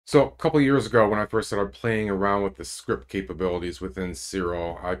So a couple years ago, when I first started playing around with the script capabilities within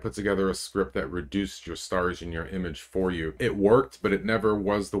Siril, I put together a script that reduced your stars in your image for you. It worked, but it never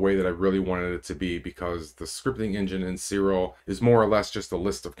was the way that I really wanted it to be because the scripting engine in Siril is more or less just a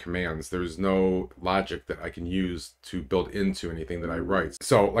list of commands. There's no logic that I can use to build into anything that I write.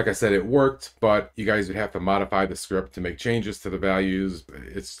 So like I said, it worked, but you guys would have to modify the script to make changes to the values.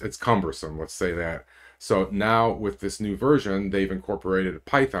 It's cumbersome, let's say that. So now with this new version, they've incorporated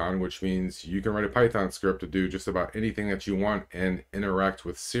Python, which means you can write a Python script to do just about anything that you want and interact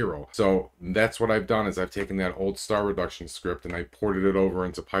with Siril. So that's what I've done is I've taken that old star reduction script and I ported it over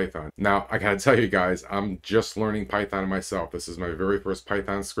into Python. Now, I gotta tell you guys, I'm just learning Python myself. This is my very first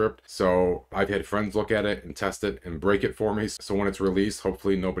Python script. So I've had friends look at it and test it and break it for me. So when it's released,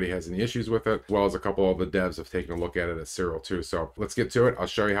 hopefully nobody has any issues with it, as well as a couple of the devs have taken a look at it at Siril too. So let's get to it. I'll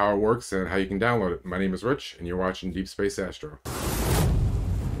show you how it works and how you can download it. My name is Rich, and you're watching Deep Space Astro.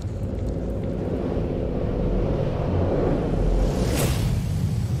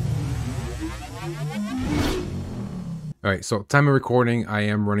 All right, so time of recording, I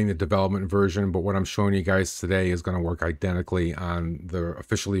am running the development version, but what I'm showing you guys today is going to work identically on the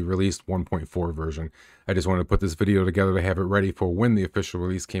officially released 1.4 version. I just wanted to put this video together to have it ready for when the official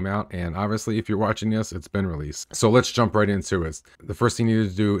release came out, and obviously if you're watching this, it's been released. So let's jump right into it. The first thing you need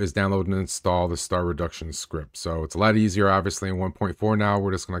to do is download and install the star reduction script. So it's a lot easier, obviously, in 1.4 now.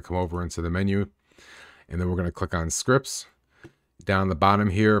 We're just going to come over into the menu, and then we're going to click on Scripts. Down the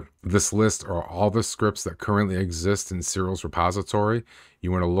bottom here, this list are all the scripts that currently exist in Siril's repository.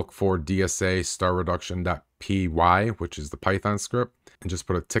 You want to look for DSA star reduction.py, which is the Python script, and just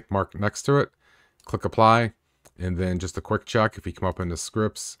put a tick mark next to it. Click apply, and then just a quick check. If you come up into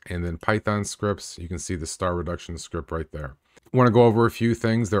scripts and then Python scripts, you can see the star reduction script right there. I want to go over a few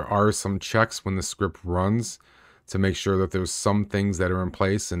things. There are some checks when the script runs to make sure that there's some things that are in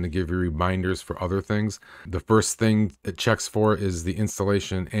place and to give you reminders for other things. The first thing it checks for is the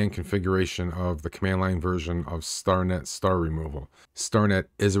installation and configuration of the command line version of StarNet star removal. StarNet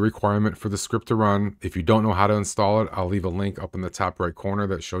is a requirement for the script to run. If you don't know how to install it, I'll leave a link up in the top right corner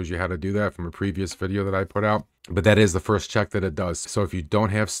that shows you how to do that from a previous video that I put out. But that is the first check that it does. So if you don't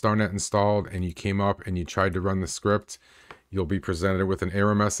have StarNet installed and you came up and you tried to run the script, you'll be presented with an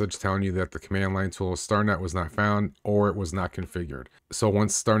error message telling you that the command line tool StarNet was not found or it was not configured. So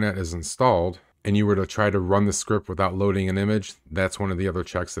once StarNet is installed and you were to try to run the script without loading an image, that's one of the other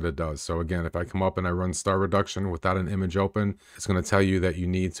checks that it does. So again, if I come up and I run star reduction without an image open, it's going to tell you that you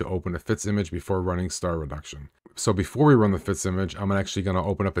need to open a FITS image before running star reduction. So before we run the FITS image, I'm actually going to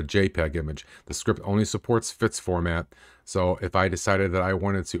open up a JPEG image. The script only supports FITS format. So if I decided that I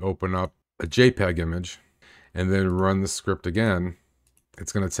wanted to open up a JPEG image, and then run the script again,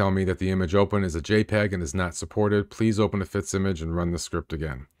 it's going to tell me that the image open is a JPEG and is not supported. Please open a FITS image and run the script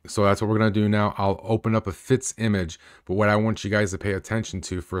again. So that's what we're going to do now. I'll open up a FITS image, but what I want you guys to pay attention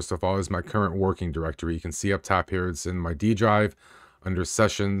to, first of all, is my current working directory. You can see up top here, it's in my D drive under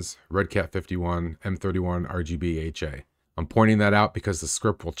Sessions, RedCat51, M31, RGB, HA. I'm pointing that out because the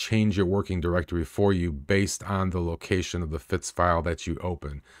script will change your working directory for you based on the location of the FITS file that you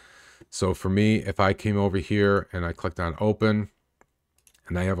open. So for me, if I came over here and I clicked on open,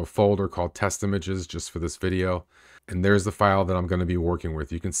 and I have a folder called test images just for this video, and there's the file that I'm going to be working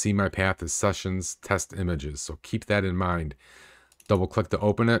with. You can see my path is sessions test images. So keep that in mind. Double click to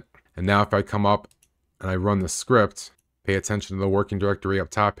open it. And now if I come up and I run the script, pay attention to the working directory up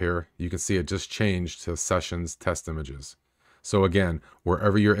top here. You can see it just changed to sessions test images. So again,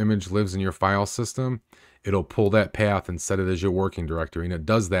 wherever your image lives in your file system, it'll pull that path and set it as your working directory. And it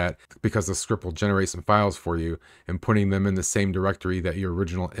does that because the script will generate some files for you, and putting them in the same directory that your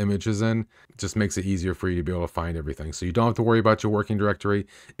original image is in just makes it easier for you to be able to find everything. So you don't have to worry about your working directory.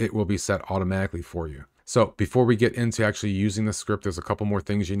 It will be set automatically for you. So before we get into actually using the script, there's a couple more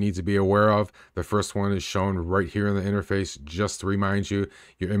things you need to be aware of. The first one is shown right here in the interface, just to remind you,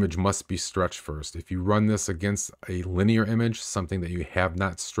 your image must be stretched first. If you run this against a linear image, something that you have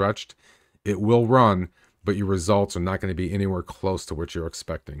not stretched, it will run, but your results are not going to be anywhere close to what you're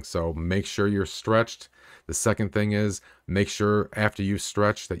expecting. So make sure you're stretched. The second thing is make sure after you've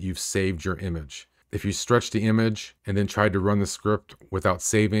stretched that you've saved your image. If you stretch the image and then tried to run the script without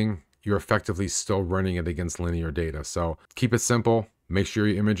saving, you're effectively still running it against linear data. So keep it simple, make sure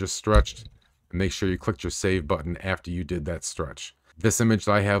your image is stretched, and make sure you clicked your save button after you did that stretch. This image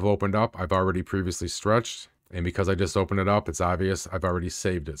that I have opened up, I've already previously stretched, and because I just opened it up, it's obvious I've already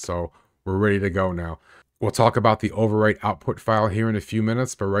saved it. So we're ready to go now. We'll talk about the overwrite output file here in a few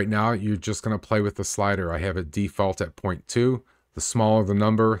minutes, but right now you're just going to play with the slider. I have it default at 0.2. The smaller the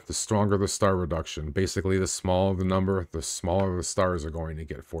number, the stronger the star reduction. Basically, the smaller the number, the smaller the stars are going to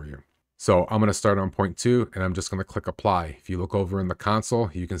get for you. So I'm going to start on point 2, and I'm just going to click apply. If you look over in the console,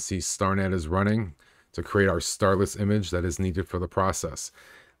 you can see StarNet is running to create our starless image that is needed for the process.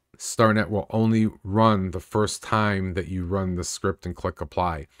 StarNet will only run the first time that you run the script and click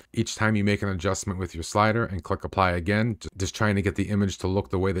apply. Each time you make an adjustment with your slider and click apply again, just trying to get the image to look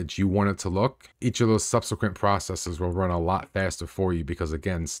the way that you want it to look, each of those subsequent processes will run a lot faster for you because,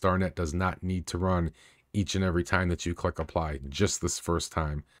 again, StarNet does not need to run each and every time that you click apply, just this first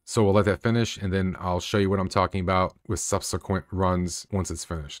time. So we'll let that finish, and then I'll show you what I'm talking about with subsequent runs once it's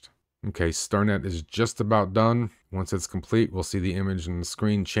finished. Okay, StarNet is just about done. Once it's complete, we'll see the image on the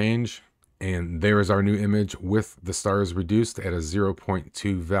screen change. And there is our new image with the stars reduced at a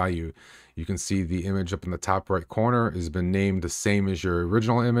 0.2 value. You can see the image up in the top right corner has been named the same as your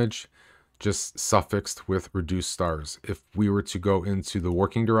original image, just suffixed with reduced stars. If we were to go into the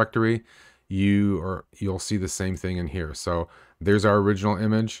working directory, you'll see the same thing in here. So there's our original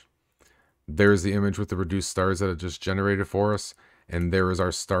image. There's the image with the reduced stars that it just generated for us. And there is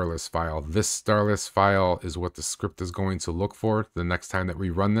our starless file. This starless file is what the script is going to look for the next time that we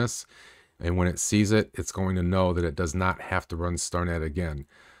run this. And when it sees it, it's going to know that it does not have to run StarNet again.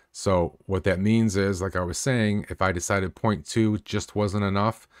 So what that means is, like I was saying, if I decided 0.2 just wasn't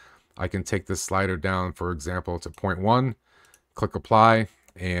enough, I can take this slider down, for example, to 0.1, click apply,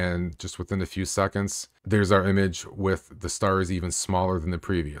 and just within a few seconds, there's our image with the stars even smaller than the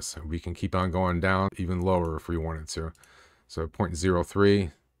previous. We can keep on going down even lower if we wanted to. So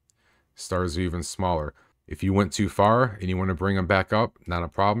 0.03, stars are even smaller. If you went too far and you want to bring them back up, not a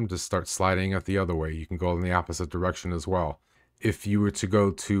problem. Just start sliding it the other way. You can go in the opposite direction as well. If you were to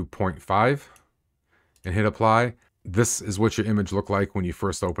go to 0.5 and hit apply, this is what your image looked like when you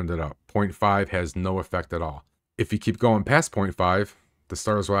first opened it up. 0.5 has no effect at all. If you keep going past 0.5, the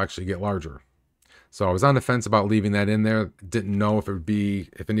stars will actually get larger. So I was on the fence about leaving that in there. Didn't know if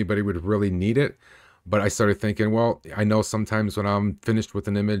anybody would really need it. But I started thinking, well, I know sometimes when I'm finished with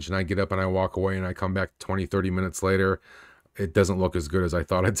an image and I get up and I walk away and I come back 20, 30 minutes later, it doesn't look as good as I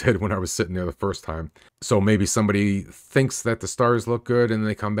thought it did when I was sitting there the first time. So maybe somebody thinks that the stars look good and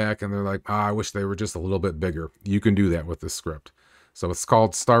they come back and they're like, I wish they were just a little bit bigger. You can do that with this script. So it's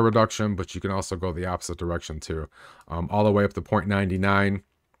called star reduction, but you can also go the opposite direction too. All the way up to 0.99.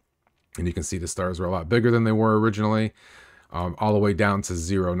 And you can see the stars are a lot bigger than they were originally. All the way down to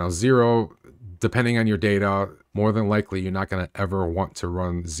 0. Now 0, depending on your data, more than likely you're not going to ever want to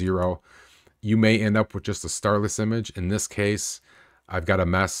run 0. You may end up with just a starless image. In this case, I've got a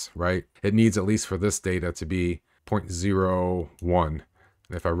mess, right? It needs, at least for this data, to be 0.01. And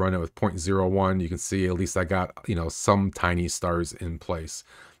if I run it with 0.01, you can see at least I got, some tiny stars in place.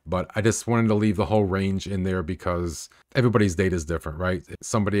 But I just wanted to leave the whole range in there because everybody's data is different, right?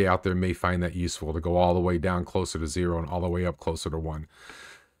 Somebody out there may find that useful to go all the way down closer to 0 and all the way up closer to 1.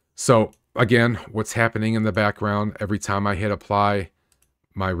 So again, what's happening in the background, every time I hit apply,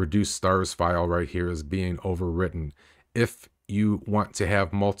 my reduced stars file right here is being overwritten. If you want to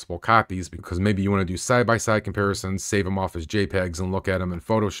have multiple copies, because maybe you want to do side-by-side comparisons, save them off as JPEGs and look at them in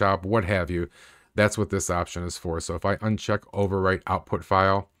Photoshop, what have you, that's what this option is for. So if I uncheck overwrite output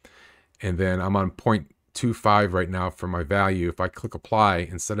file, and then I'm on 0.25 right now for my value, if I click apply,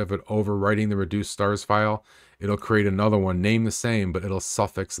 instead of it overwriting the reduced stars file, it'll create another one named the same, but it'll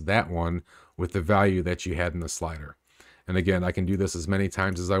suffix that one with the value that you had in the slider. And again, I can do this as many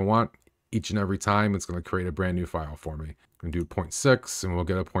times as I want. Each and every time, it's going to create a brand new file for me. I'm going to do 0.6, and we'll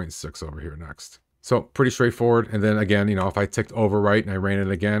get a 0.6 over here next. So pretty straightforward. And then again, if I ticked overwrite and I ran it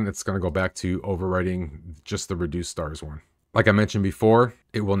again, it's going to go back to overwriting just the reduced stars one. Like I mentioned before,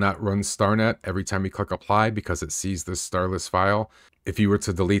 it will not run StarNet every time you click apply because it sees this starless file. If you were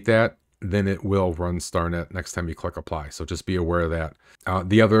to delete that, then it will run StarNet next time you click apply. So just be aware of that.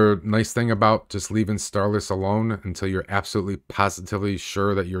 The other nice thing about just leaving starless alone until you're absolutely positively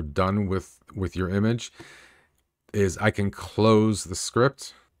sure that you're done with your image is I can close the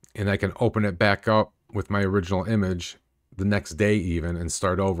script and I can open it back up with my original image the next day even and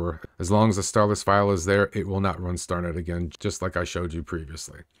start over. As long as the starless file is there, it will not run StarNet again, just like I showed you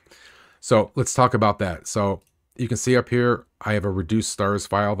previously. So let's talk about that. So you can see up here, I have a reduced stars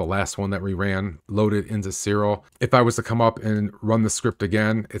file, the last one that we ran, loaded into Siril. If I was to come up and run the script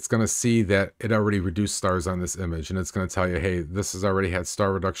again, it's going to see that it already reduced stars on this image. And it's going to tell you, hey, this has already had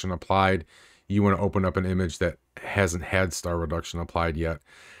star reduction applied. You want to open up an image that hasn't had star reduction applied yet.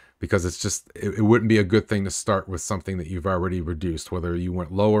 Because it wouldn't be a good thing to start with something that you've already reduced, whether you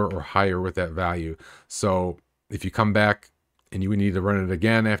went lower or higher with that value. So if you come back and you need to run it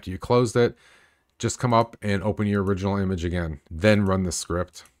again after you closed it, just come up and open your original image again, then run the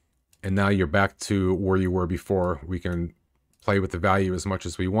script. And now you're back to where you were before. We can play with the value as much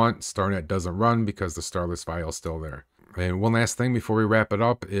as we want. StarNet doesn't run because the starless file is still there. And one last thing before we wrap it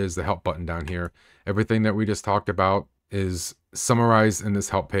up is the help button down here. Everything that we just talked about is summarized in this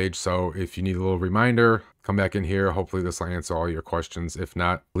help page. So if you need a little reminder, come back in here. Hopefully this will answer all your questions. If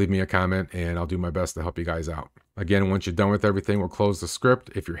not, leave me a comment and I'll do my best to help you guys out. Again, once you're done with everything, we'll close the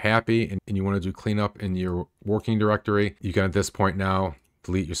script. If you're happy and you want to do cleanup in your working directory, you can at this point now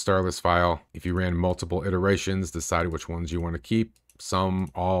delete your starless file. If you ran multiple iterations, decide which ones you want to keep. Some,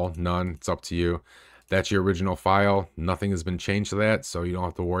 all, none, it's up to you. That's your original file. Nothing has been changed to that, so you don't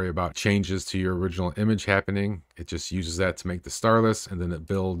have to worry about changes to your original image happening. It just uses that to make the starless, and then it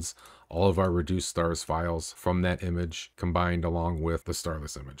builds all of our reduced stars files from that image combined along with the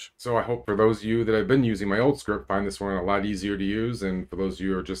starless image. So I hope for those of you that have been using my old script find this one a lot easier to use, and for those of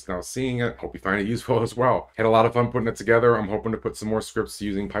you who are just now seeing it, hope you find it useful as well. Had a lot of fun putting it together. I'm hoping to put some more scripts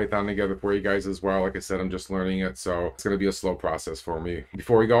using Python together for you guys as well. Like I said, I'm just learning it, so it's going to be a slow process for me.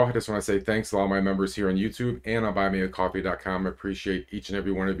 Before we go, I just want to say thanks to all my members here on YouTube and on buymeacoffee.com. I appreciate each and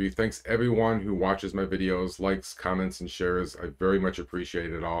every one of you. Thanks everyone who watches my videos, likes, comments, and shares. I very much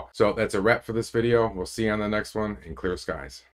appreciate it all. So that's a wrap for this video. We'll see you on the next one, and clear skies.